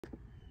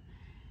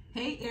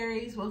Hey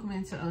Aries, welcome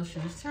into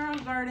Oshun's Tarot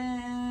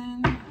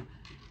Garden.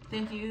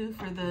 Thank you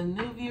for the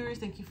new viewers.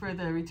 Thank you for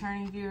the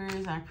returning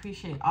viewers. I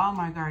appreciate all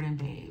my garden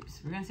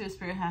babes. We're going to see what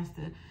Spirit has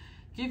to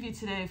give you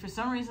today. For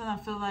some reason, I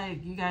feel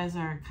like you guys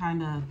are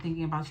kind of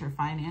thinking about your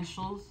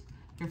finances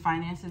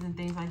and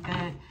things like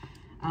that.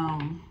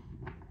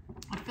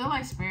 I feel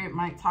like Spirit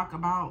might talk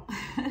about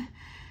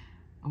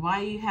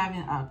why you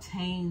haven't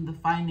obtained the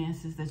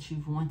finances that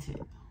you've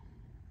wanted.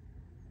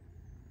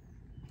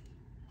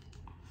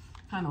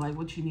 Kind of like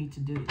what you need to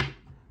do.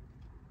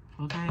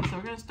 Okay, so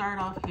we're going to start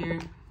off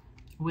here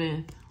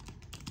with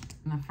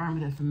an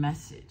affirmative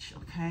message,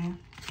 okay,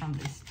 from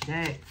this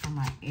deck for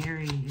my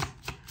Aries.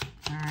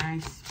 All right,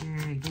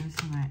 Spirit, give it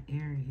to my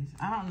Aries.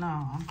 I don't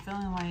know. I'm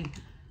feeling like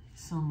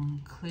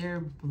some clear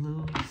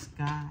blue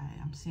sky.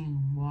 I'm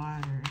seeing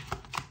water,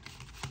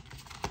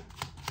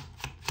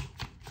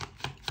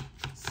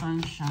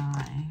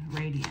 sunshine,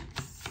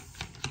 radiance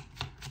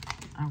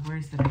are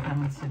words that are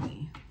coming to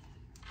me.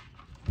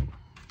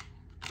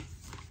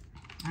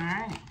 All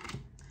right.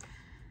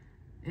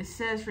 It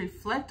says,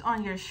 reflect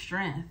on your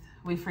strength.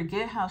 We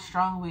forget how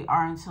strong we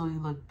are until we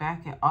look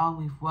back at all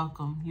we've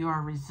welcomed. You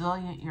are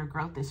resilient. Your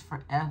growth is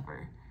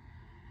forever.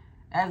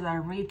 As I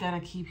read that,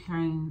 I keep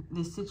hearing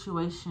this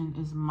situation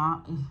is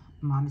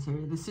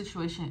monetary. The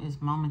situation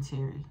is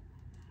momentary.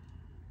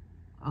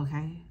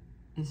 Okay?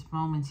 It's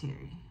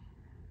momentary.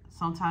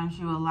 Sometimes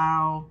you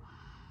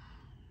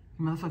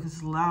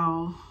motherfuckers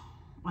allow,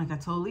 like I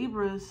told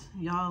Libras,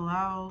 y'all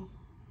allow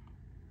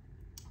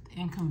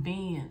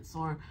inconvenience,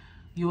 or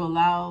you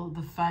allow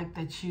the fact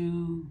that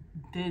you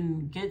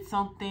didn't get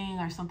something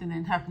or something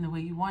didn't happen the way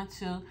you want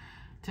to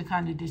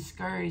kind of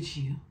discourage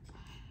you.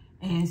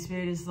 And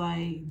Spirit is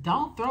like,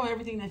 don't throw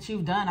everything that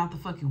you've done out the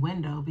fucking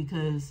window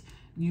because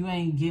you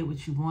ain't get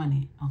what you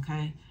wanted,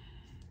 okay?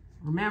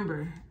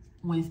 Remember,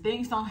 when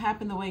things don't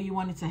happen the way you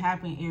want it to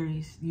happen,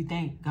 Aries, you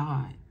thank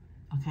God,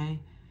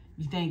 okay?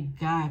 You thank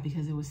God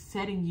because it was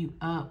setting you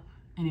up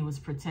and it was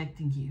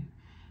protecting you,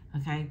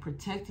 okay?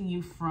 Protecting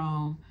you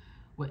from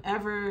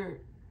whatever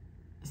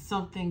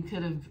something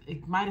could have,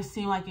 it might have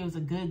seemed like it was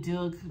a good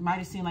deal, it might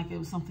have seemed like it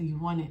was something you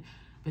wanted,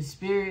 but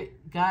Spirit,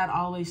 God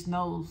always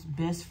knows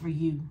best for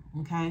you,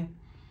 okay?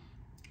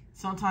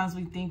 Sometimes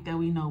we think that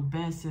we know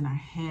best in our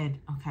head,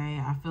 okay?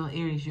 I feel,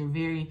 Aries, you're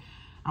very,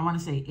 I want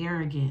to say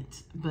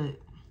arrogant, but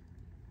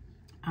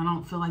I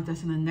don't feel like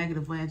that's in a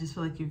negative way. I just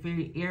feel like you're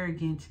very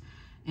arrogant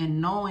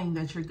and knowing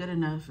that you're good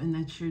enough, and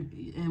that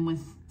and when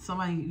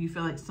you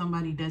feel like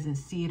somebody doesn't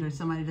see it or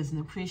somebody doesn't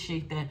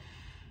appreciate that,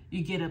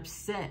 you get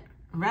upset,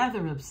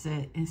 rather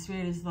upset. And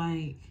Spirit is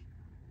like,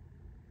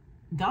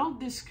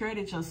 don't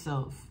discredit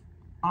yourself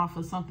off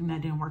of something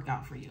that didn't work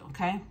out for you,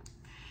 okay?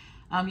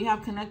 You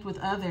have connect with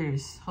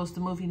others, host a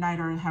movie night,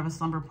 or have a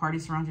slumber party.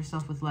 Surround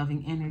yourself with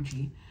loving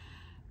energy.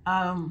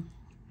 The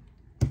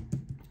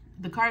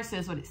card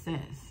says what it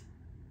says,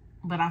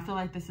 but I feel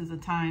like this is a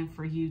time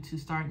for you to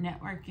start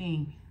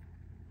networking.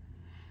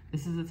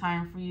 This is a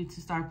time for you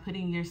to start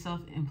putting yourself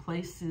in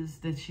places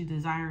that you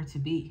desire to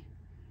be,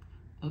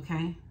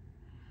 okay?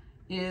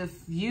 If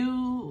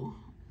you,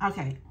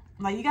 okay,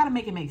 like you got to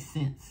make it make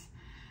sense.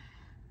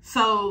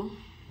 So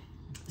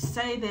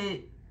say that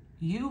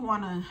you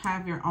want to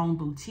have your own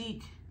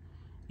boutique.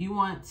 You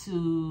want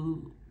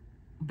to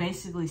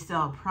basically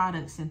sell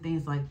products and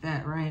things like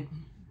that, right?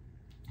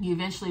 You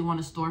eventually want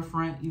a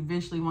storefront. You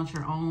eventually want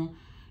your own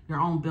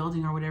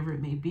building or whatever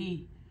it may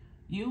be.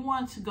 You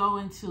want to go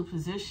into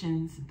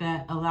positions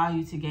that allow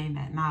you to gain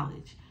that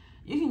knowledge.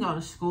 You can go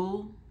to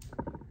school.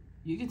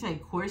 You can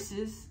take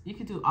courses, you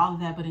can do all of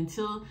that, but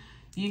until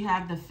you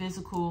have the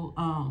physical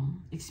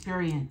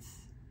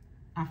experience,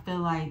 I feel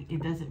like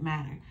it doesn't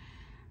matter.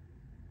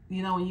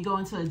 You know, when you go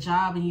into a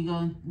job and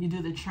you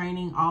do the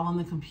training all on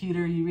the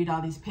computer, you read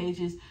all these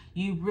pages,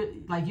 you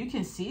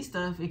can see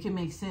stuff, it can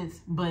make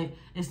sense, but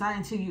it's not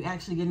until you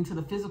actually get into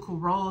the physical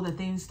role that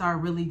things start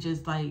really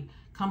just like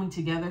coming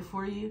together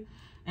for you.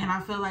 And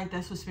I feel like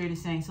that's what Spirit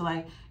is saying. So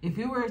like, if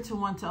you were to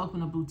want to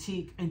open a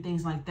boutique and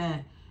things like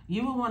that,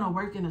 you would want to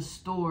work in a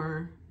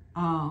store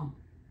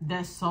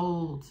that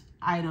sold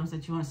items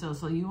that you want to sell.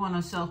 So you want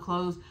to sell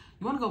clothes.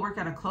 You want to go work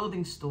at a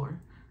clothing store,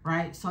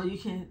 right? So you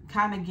can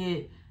kind of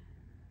get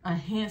a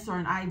hint or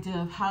an idea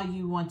of how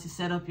you want to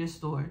set up your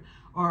store,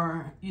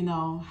 or, you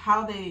know,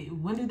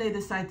 when do they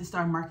decide to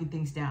start marking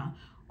things down?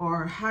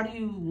 Or how do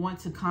you want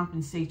to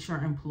compensate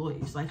your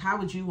employees? Like, how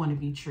would you want to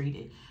be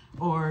treated?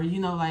 Or, you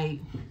know, like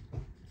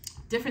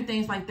different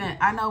things like that.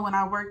 I know when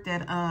I worked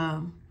at,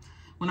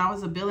 when I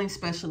was a billing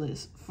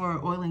specialist for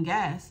oil and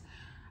gas,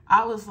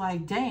 I was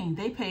like, dang,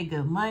 they pay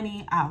good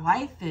money. I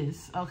like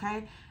this,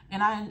 okay?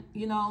 And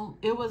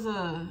it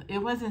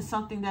wasn't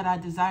something that I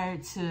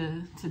desired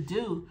to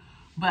do,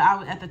 but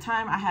at the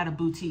time I had a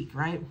boutique,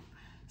 right?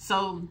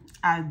 So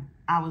I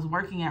was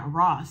working at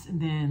Ross, and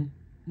then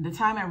the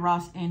time at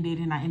Ross ended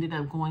and I ended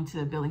up going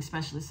to a billing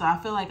specialist. So I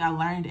feel like I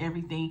learned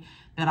everything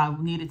that I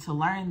needed to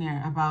learn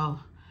there about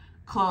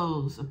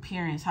clothes,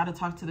 appearance, how to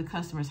talk to the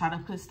customers, how to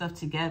put stuff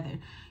together.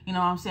 You know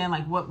what I'm saying?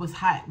 Like what was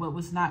hot, what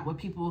was not, what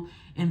people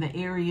in the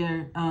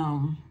area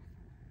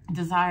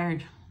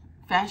desired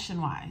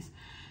fashion-wise.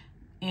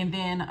 And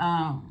then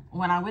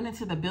when I went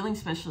into the billing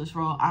specialist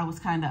role, I was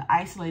kind of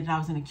isolated. I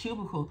was in a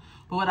cubicle.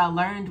 But what I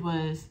learned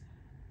was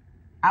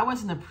I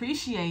wasn't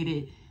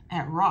appreciated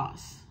at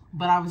Ross,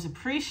 but I was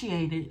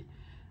appreciated,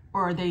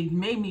 or they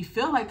made me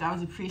feel like I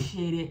was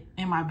appreciated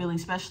in my billing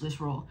specialist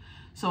role.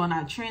 So when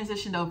I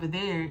transitioned over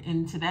there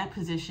into that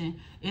position,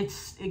 it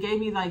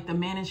gave me like the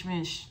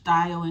management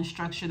style and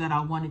structure that I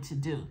wanted to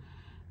do.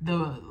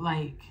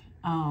 I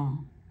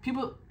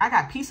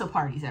got pizza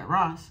parties at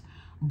Ross,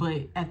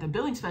 but at the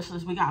billing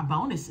specialist, we got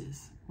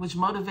bonuses, which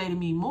motivated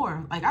me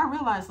more. Like, I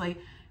realized, like,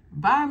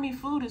 buying me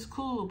food is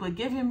cool, but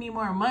giving me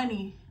more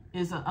money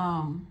is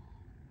more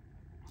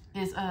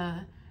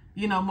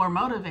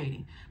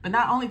motivating. But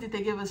not only did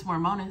they give us more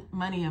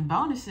money and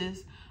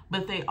bonuses,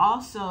 but they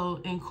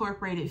also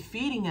incorporated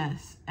feeding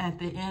us at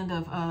the end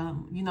of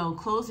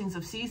closings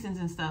of seasons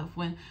and stuff.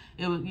 When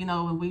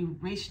when we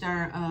reached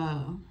our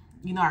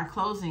our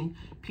closing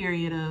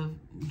period of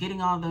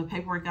getting all the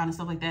paperwork out and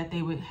stuff like that,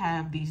 they would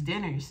have these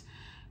dinners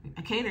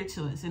catered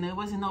to us. And it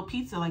wasn't no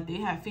pizza. Like, they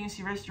had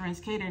fancy restaurants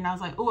catered. And I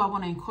was like, oh, I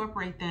want to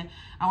incorporate that.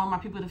 I want my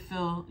people to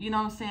feel,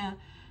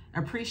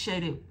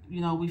 appreciated.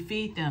 We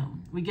feed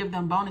them. We give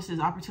them bonuses,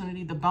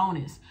 opportunity to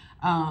bonus.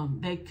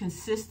 They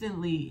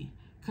consistently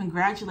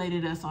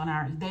congratulated us on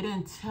our, they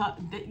didn't tell,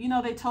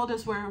 they told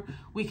us where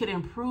we could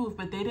improve,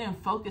 but they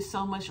didn't focus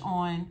so much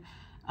on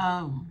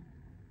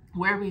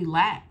where we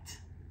lacked.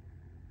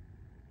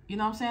 You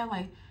know what I'm saying?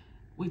 Like,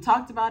 we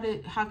talked about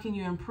it, how can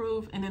you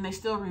improve? And then they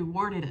still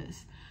rewarded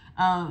us.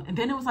 And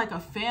then it was like a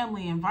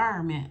family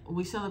environment.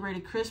 We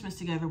celebrated Christmas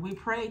together. We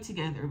prayed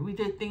together. We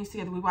did things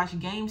together. We watched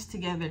games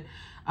together.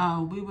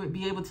 We would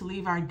be able to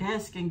leave our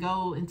desk and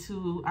go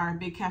into our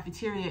big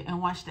cafeteria and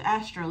watch the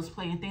Astros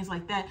play and things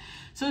like that.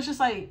 So it's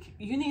just like,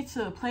 you need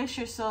to place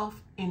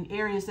yourself in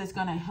areas that's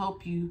going to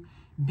help you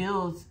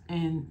build,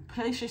 and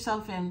place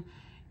yourself in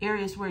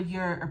areas where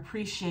you're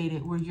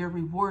appreciated, where you're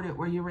rewarded,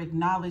 where you're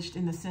acknowledged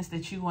in the sense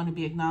that you want to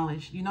be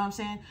acknowledged. You know what I'm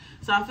saying?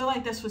 So I feel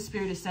like that's what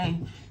Spirit is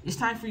saying. It's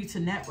time for you to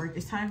network.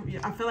 It's time for you.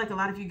 I feel like a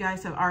lot of you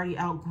guys have already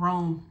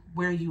outgrown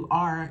where you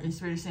are, and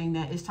Spirit is saying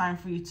that it's time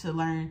for you to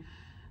learn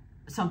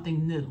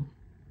something new.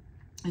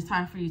 It's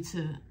time for you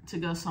to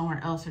go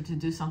somewhere else or to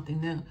do something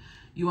new.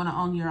 You want to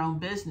own your own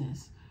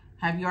business.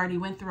 Have you already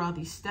went through all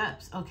these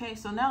steps? Okay,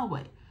 so now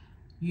what?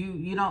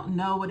 You don't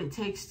know what it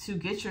takes to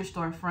get your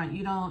storefront.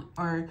 You don't,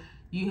 or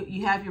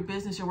you have your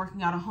business, you're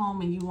working out of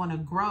home and you want to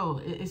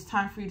grow. It's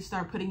time for you to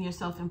start putting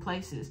yourself in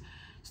places.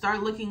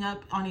 Start looking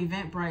up on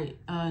Eventbrite,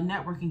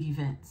 networking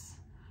events.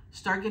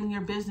 Start getting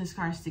your business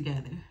cards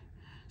together.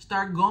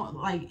 Start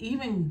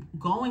even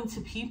going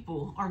to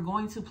people or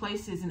going to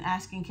places and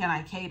asking, can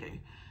I cater?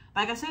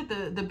 Like I said,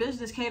 the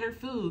business catered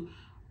food.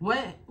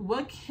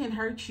 What can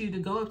hurt you to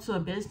go up to a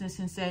business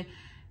and say,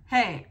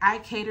 hey, I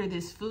cater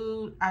this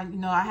food. I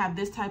have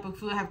this type of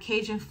food. I have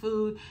Cajun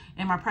food,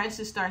 and my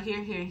prices start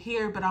here, here,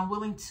 here. But I'm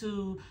willing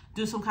to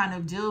do some kind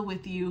of deal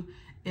with you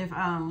if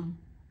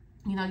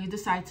you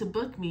decide to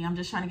book me. I'm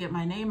just trying to get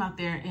my name out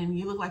there, and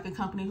you look like a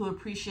company who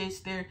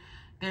appreciates their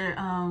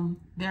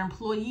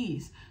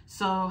employees.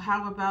 So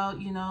how about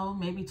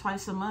maybe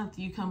twice a month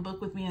you come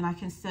book with me, and I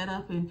can set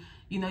up, and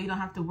you don't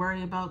have to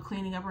worry about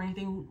cleaning up or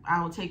anything.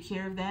 I will take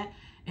care of that,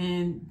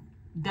 and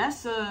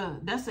that's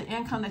an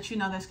income that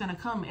that's going to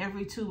come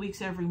every 2 weeks,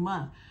 every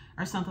month,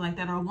 or something like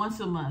that, or once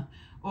a month.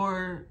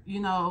 Or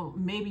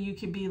maybe you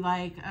could be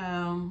like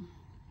I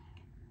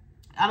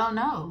don't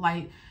know,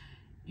 like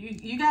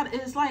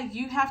it's like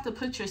you have to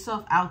put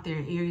yourself out there,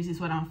 Aries, is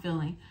what I'm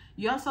feeling.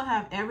 You also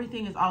have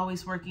everything is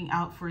always working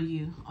out for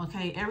you.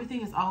 Okay,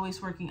 everything is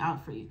always working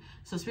out for you.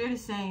 So Spirit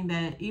is saying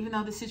that even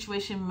though the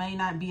situation may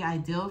not be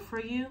ideal for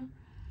you,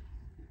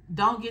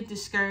 don't get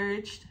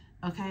discouraged.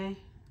 Okay,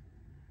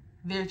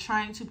 they're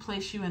trying to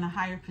place you in a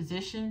higher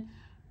position,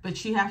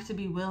 but you have to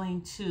be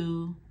willing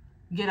to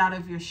get out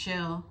of your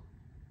shell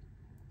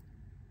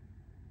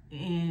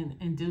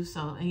and do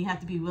so. And you have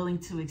to be willing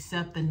to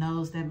accept the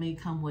no's that may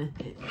come with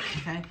it.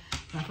 Okay,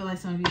 so I feel like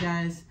some of you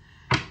guys,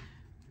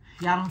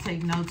 y'all don't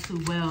take no too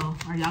well,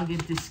 or y'all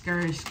get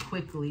discouraged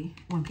quickly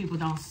when people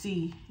don't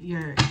see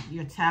your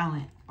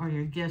talent or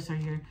your gifts or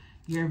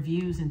your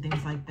views and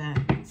things like that.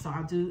 So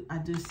I do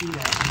see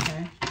that.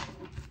 Okay,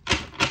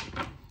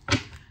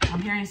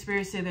 I'm hearing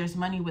Spirit say there's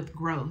money with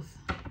growth.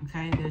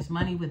 Okay, there's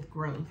money with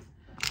growth.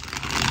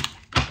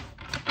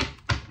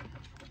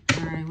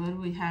 All right, what do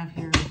we have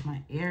here with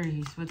my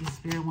Aries? What does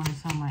Spirit want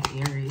to tell my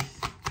Aries?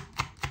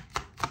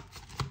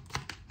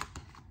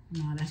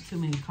 No, that's too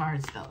many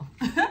cards though.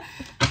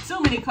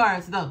 Too many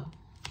cards though.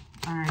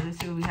 All right, let's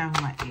see what we have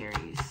with my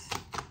Aries.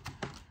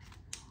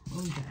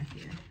 What we got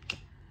here?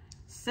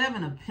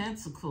 7 of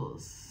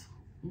Pentacles.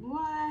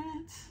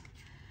 What?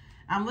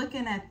 I'm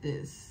looking at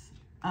this.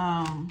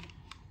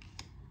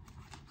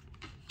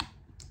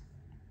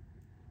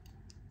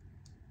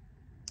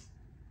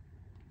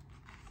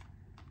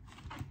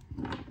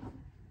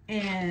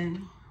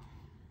 And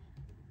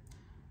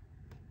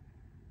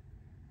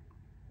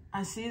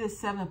I see the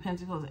 7 of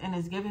Pentacles, and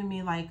it's giving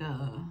me like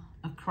a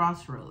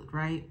crossroad,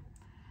 right?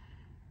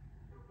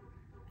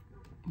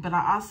 but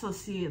I also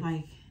see it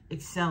like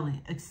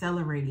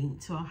accelerating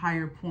to a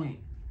higher point.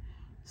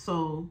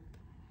 So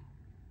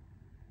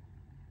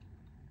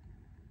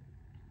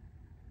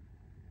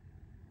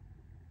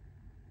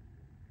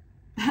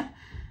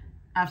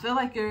I feel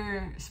like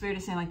your spirit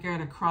is saying like you're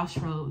at a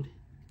crossroad.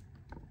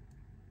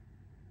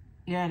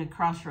 You're at a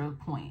crossroad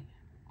point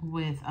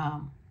with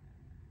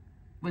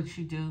what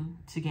you do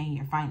to gain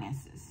your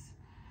finances.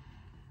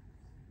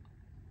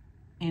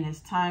 And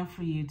it's time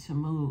for you to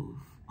move,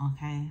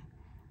 okay?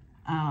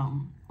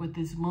 With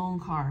this moon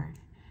card,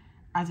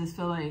 I just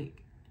feel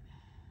like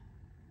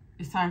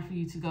it's time for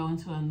you to go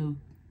into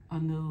a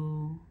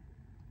new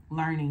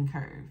learning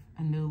curve,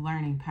 a new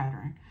learning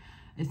pattern.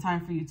 It's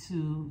time for you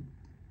to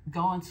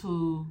go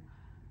into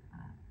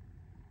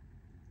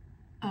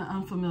an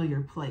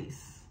unfamiliar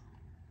place,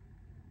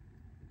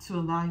 to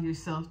allow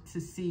yourself to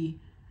see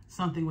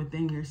something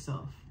within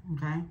yourself,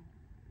 okay?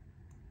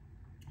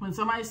 When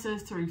somebody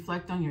says to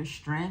reflect on your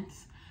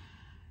strengths,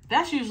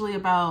 that's usually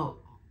about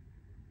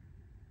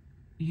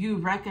you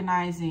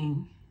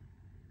recognizing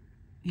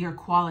your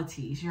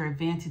qualities, your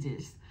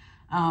advantages,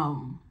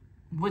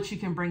 what you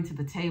can bring to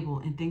the table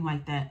and things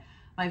like that.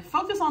 Like,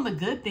 focus on the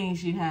good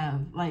things you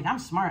have. Like, I'm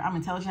smart, I'm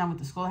intelligent, I went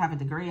to school, I have a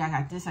degree, I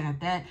got this, I got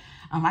that.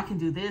 I can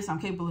do this, I'm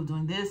capable of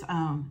doing this.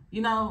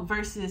 You know,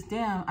 versus,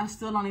 damn, I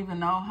still don't even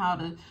know how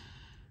to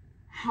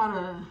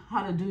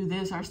do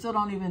this, or I still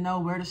don't even know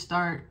where to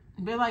start.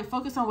 But like,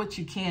 focus on what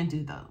you can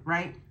do though,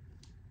 right?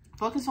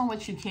 Focus on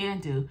what you can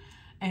do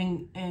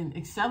and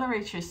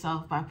accelerate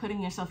yourself by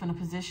putting yourself in a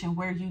position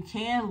where you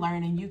can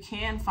learn and you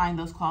can find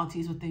those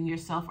qualities within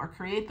yourself or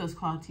create those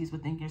qualities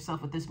within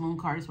yourself. With this moon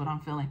card is what I'm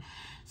feeling.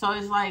 So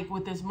it's like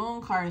with this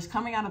moon card, it's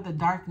coming out of the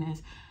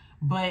darkness,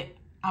 but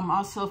I'm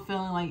also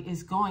feeling like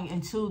it's going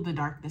into the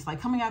darkness,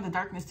 like coming out of the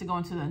darkness to go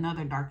into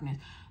another darkness.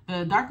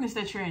 The darkness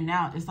that you're in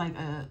now is like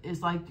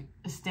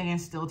a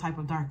standstill type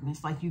of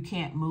darkness. Like, you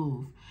can't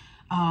move.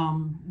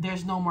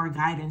 There's no more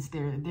guidance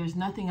there. There's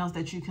nothing else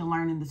that you can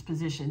learn in this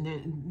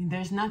position.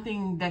 There's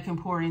nothing that can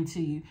pour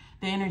into you.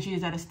 The energy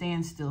is at a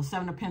standstill.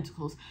 7 of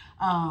Pentacles.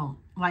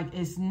 Like,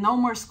 it's no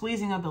more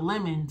squeezing of the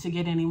lemon to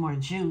get any more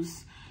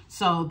juice.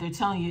 So they're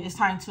telling you it's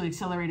time to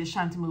accelerate. It's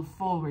time to move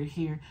forward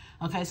here.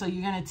 Okay, so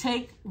you're going to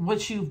take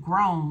what you've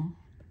grown,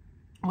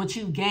 what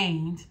you've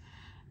gained,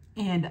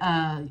 and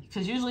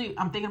because usually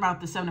I'm thinking about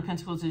the 7 of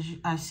Pentacles is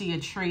I see a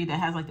tree that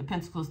has like the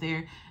pentacles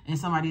there and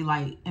somebody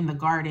like in the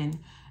garden.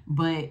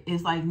 But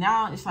it's like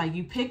now it's like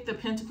you pick the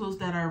pentacles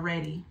that are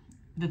ready,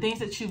 the things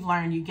that you've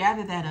learned, you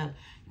gather that up,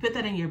 you put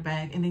that in your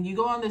bag, and then you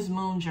go on this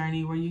moon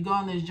journey where you go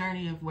on this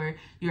journey of where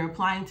you're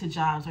applying to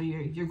jobs, or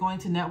you're going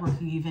to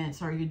networking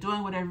events, or you're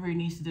doing whatever it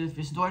needs to do, if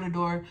it's door to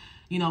door,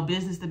 you know,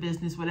 business to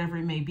business, whatever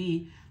it may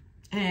be.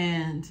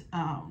 And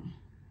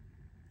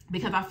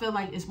because I feel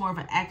like it's more of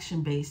an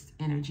action-based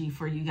energy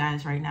for you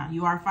guys right now.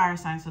 You are fire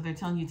signs, so they're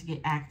telling you to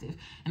get active.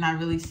 And I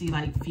really see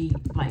like feet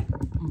like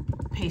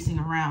pacing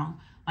around,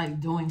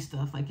 like doing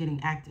stuff, like getting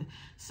active.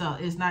 So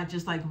it's not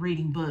just like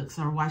reading books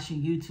or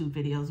watching YouTube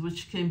videos,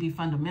 which can be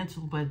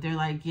fundamental, but they're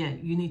like, yeah,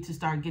 you need to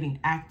start getting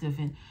active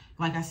and,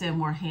 like I said,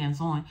 more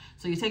hands-on.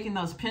 So you're taking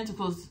those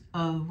pentacles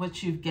of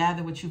what you've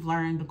gathered, what you've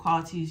learned, the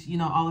qualities, you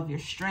know, all of your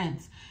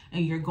strengths,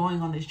 and you're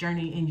going on this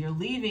journey, and you're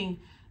leaving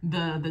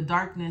the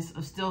darkness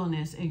of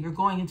stillness, and you're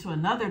going into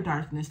another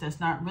darkness that's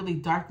not really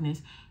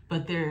darkness,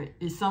 but there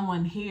is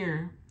someone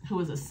here who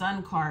is a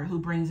sun card, who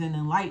brings in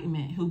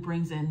enlightenment, who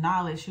brings in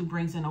knowledge, who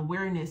brings in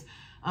awareness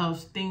of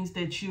things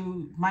that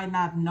you might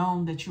not have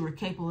known that you were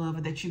capable of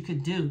or that you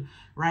could do,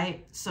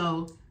 right?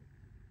 So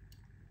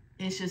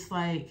it's just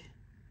like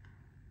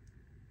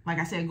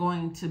I said,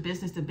 going to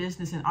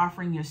business and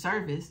offering your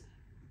service.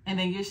 And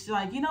then you're still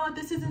like, you know what,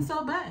 this isn't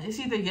so bad. It's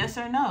either yes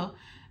or no.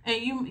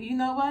 And you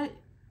know what?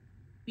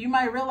 You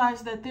might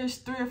realize that there's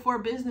 3 or 4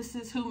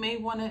 businesses who may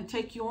want to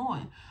take you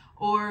on.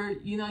 Or,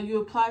 you know, you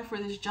apply for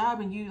this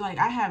job and you like,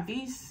 I have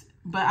these,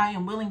 but I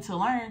am willing to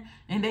learn,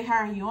 and they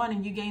hire you on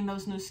and you gain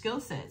those new skill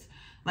sets.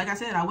 Like I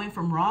said, I went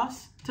from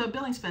Ross to a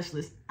billing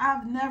specialist.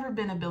 I've never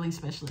been a billing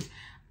specialist.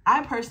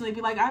 I personally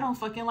be like, I don't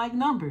fucking like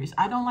numbers.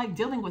 I don't like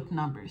dealing with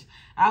numbers.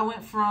 I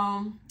went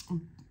from,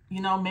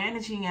 you know,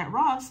 managing at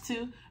Ross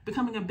to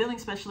becoming a billing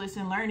specialist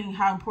and learning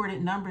how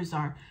important numbers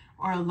are,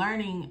 or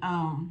learning,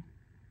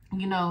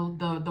 you know,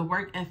 the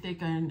work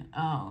ethic and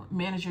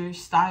manager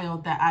style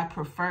that I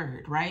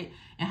preferred, right?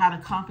 And how to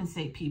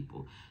compensate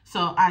people.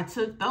 So I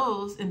took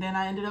those, and then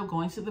I ended up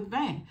going to the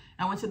bank.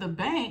 I went to the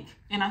bank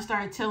and I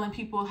started telling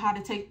people how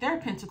to take their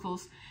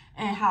pentacles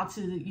and how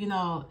to, you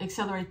know,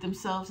 accelerate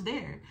themselves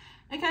there.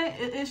 Okay,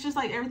 it's just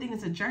like everything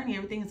is a journey,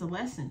 everything is a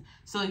lesson.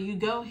 So you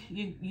go,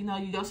 you know,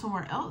 you go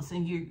somewhere else,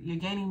 and you're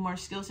gaining more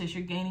skill sets,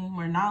 you're gaining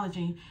more knowledge,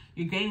 and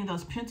you're gaining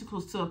those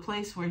pentacles to a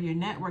place where you're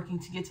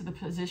networking to get to the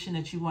position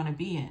that you want to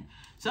be in.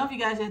 Some of you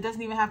guys, it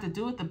doesn't even have to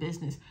do with the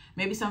business.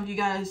 Maybe some of you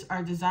guys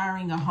are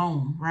desiring a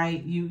home,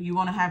 right? You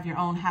want to have your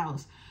own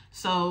house.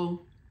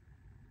 So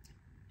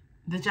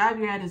the job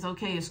you're at is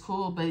okay, it's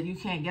cool, but you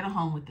can't get a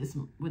home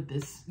with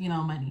this, you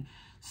know, money.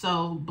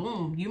 So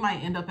boom, you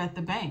might end up at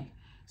the bank.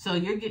 So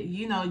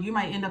you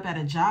might end up at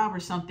a job or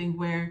something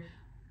where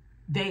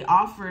they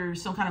offer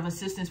some kind of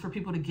assistance for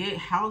people to get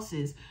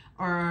houses,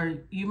 or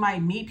you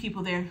might meet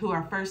people there who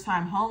are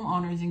first-time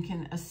homeowners and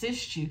can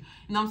assist you. You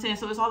know what I'm saying?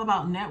 So it's all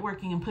about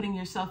networking and putting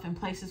yourself in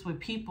places with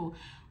people.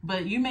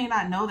 But you may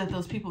not know that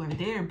those people are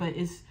there, but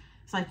it's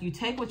like you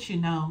take what you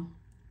know.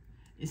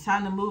 It's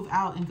time to move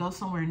out and go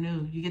somewhere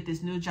new. You get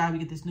this new job, you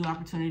get this new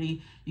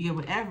opportunity, you get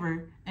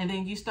whatever, and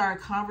then you start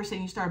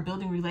conversating, you start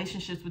building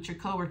relationships with your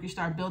coworkers, you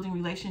start building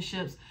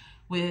relationships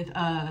with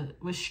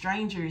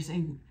strangers,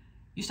 and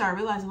you start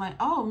realizing like,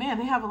 oh man,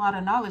 they have a lot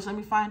of knowledge. Let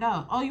me find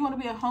out. Oh, you want to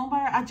be a home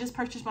buyer? I just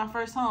purchased my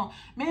first home.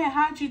 Man,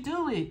 how'd you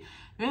do it?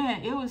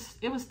 Man, it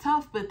was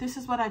tough, but this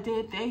is what I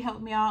did. They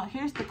helped me out.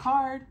 Here's the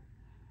card.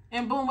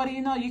 And boom, what do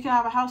you know? You can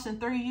have a house in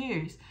 3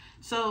 years.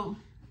 So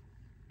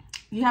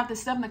you have the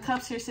Seven of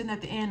Cups here sitting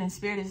at the end, and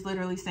Spirit is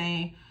literally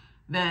saying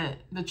that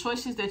the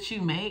choices that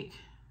you make,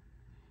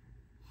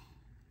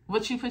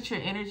 what you put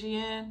your energy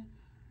in,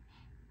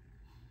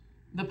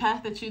 the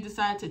path that you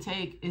decide to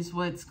take is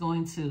what's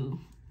going to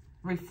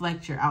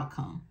reflect your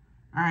outcome.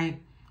 All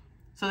right.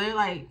 So they're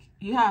like,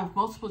 you have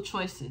multiple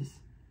choices.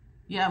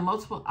 You have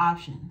multiple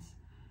options.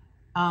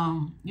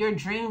 Your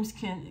dreams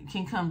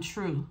can come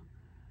true.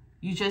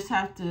 You just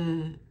have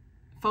to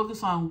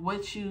focus on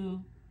what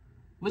you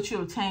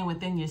obtain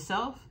within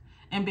yourself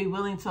and be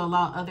willing to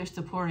allow others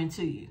to pour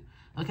into you.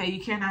 Okay.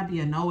 You cannot be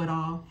a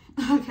know-it-all.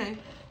 Okay.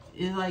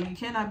 It's like, you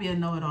cannot be a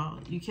know-it-all.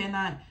 You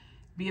cannot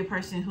be a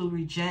person who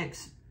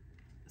rejects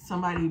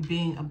somebody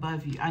being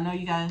above you. I know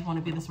you guys want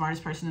to be the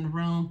smartest person in the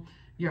room.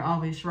 You're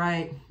always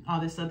right. All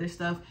this other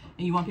stuff.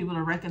 And you want people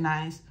to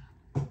recognize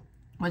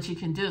what you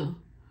can do.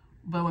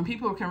 But when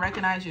people can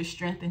recognize your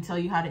strength and tell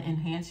you how to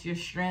enhance your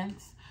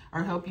strengths,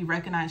 or help you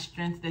recognize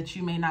strengths that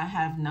you may not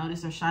have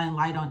noticed, or shine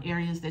light on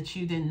areas that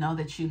you didn't know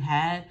that you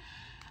had,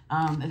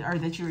 or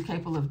that you were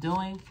capable of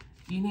doing,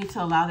 you need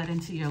to allow that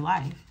into your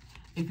life.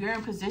 If you're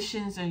in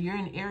positions or you're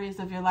in areas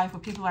of your life where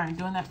people aren't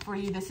doing that for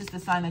you, this is the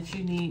sign that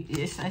you need.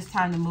 It's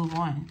time to move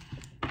on.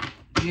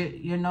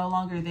 You're no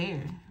longer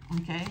there.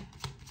 Okay.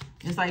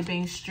 It's like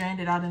being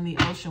stranded out in the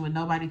ocean with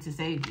nobody to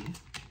save you.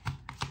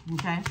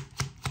 Okay.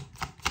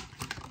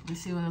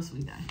 Let's see what else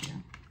we got here.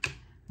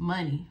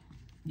 Money.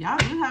 Y'all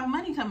do have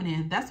money coming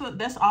in. That's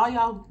all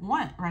y'all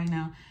want right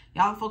now.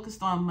 Y'all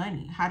focused on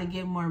money, how to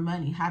get more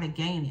money, how to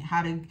gain it,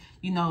 how to,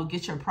 you know,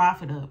 get your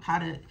profit up, how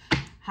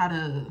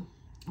to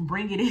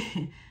bring it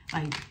in.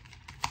 Like,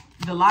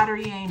 the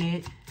lottery ain't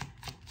it.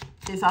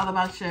 It's all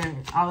about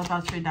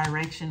your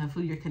direction of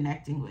who you're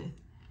connecting with.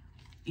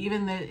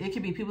 Even it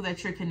could be people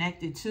that you're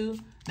connected to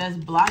that's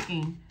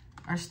blocking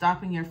or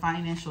stopping your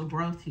financial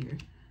growth here.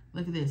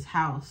 Look at this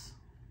house.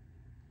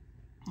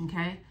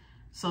 Okay.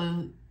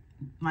 So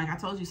like I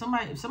told you,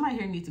 somebody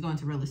here needs to go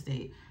into real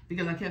estate,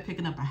 because I kept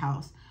picking up a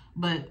house,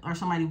 or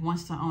somebody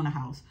wants to own a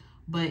house,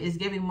 but it's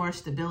giving more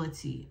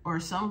stability. Or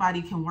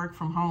somebody can work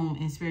from home,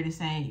 and Spirit is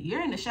saying,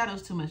 you're in the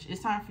shadows too much.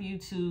 It's time for you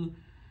to,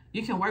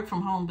 you can work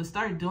from home, but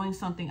start doing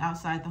something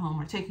outside the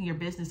home, or taking your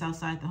business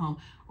outside the home.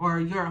 Or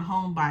you're a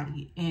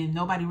homebody and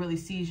nobody really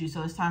sees you.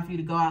 So it's time for you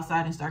to go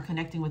outside and start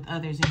connecting with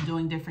others and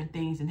doing different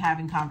things and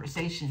having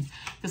conversations.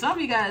 Because some of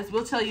you guys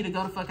will tell you to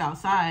go the fuck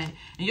outside,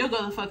 and you'll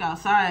go the fuck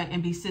outside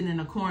and be sitting in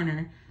a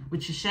corner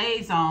with your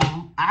shades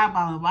on,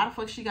 eyeballing, why the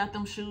fuck she got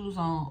them shoes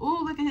on?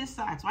 Ooh, look at his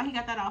socks. Why he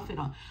got that outfit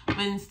on?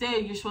 But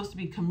instead, you're supposed to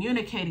be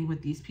communicating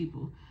with these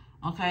people.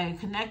 Okay,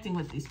 connecting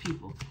with these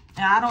people.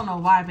 And I don't know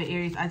why, but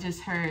Aries, I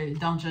just heard,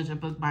 don't judge a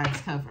book by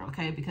its cover.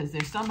 Okay, because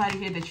there's somebody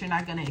here that you're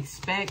not going to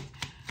expect,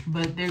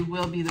 but there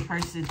will be the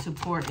person to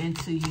pour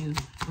into you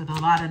with a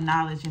lot of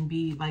knowledge and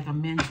be like a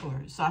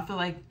mentor. So I feel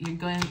like you're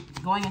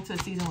going into a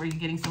season where you're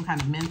getting some kind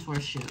of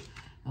mentorship.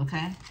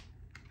 Okay,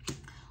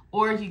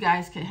 or you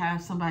guys could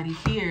have somebody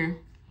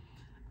here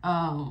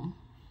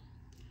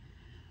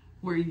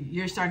where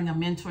you're starting a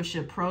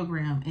mentorship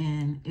program,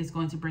 and it's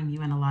going to bring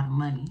you in a lot of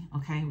money,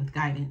 okay, with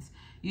guidance.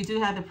 You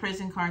do have the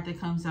Prison card that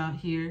comes out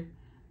here.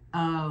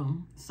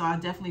 So I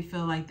definitely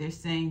feel like they're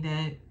saying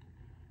that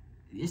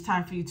it's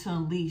time for you to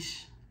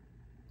unleash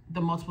the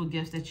multiple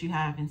gifts that you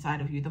have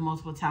inside of you, the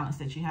multiple talents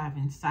that you have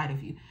inside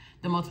of you,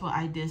 the multiple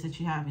ideas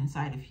that you have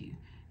inside of you.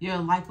 You're a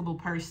likable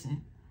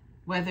person.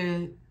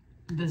 Whether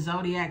the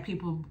zodiac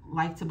people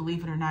like to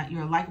believe it or not,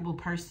 you're a likable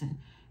person.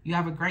 You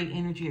have a great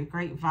energy, a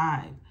great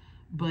vibe.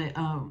 But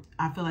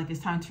I feel like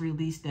it's time to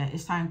release that.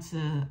 It's time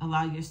to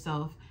allow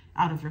yourself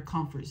out of your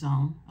comfort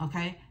zone,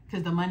 okay?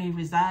 Because the money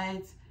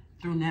resides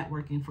through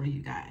networking for you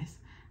guys.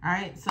 All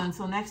right? So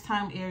until next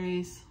time,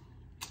 Aries,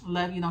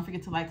 love you. Don't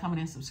forget to like,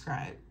 comment, and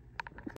subscribe.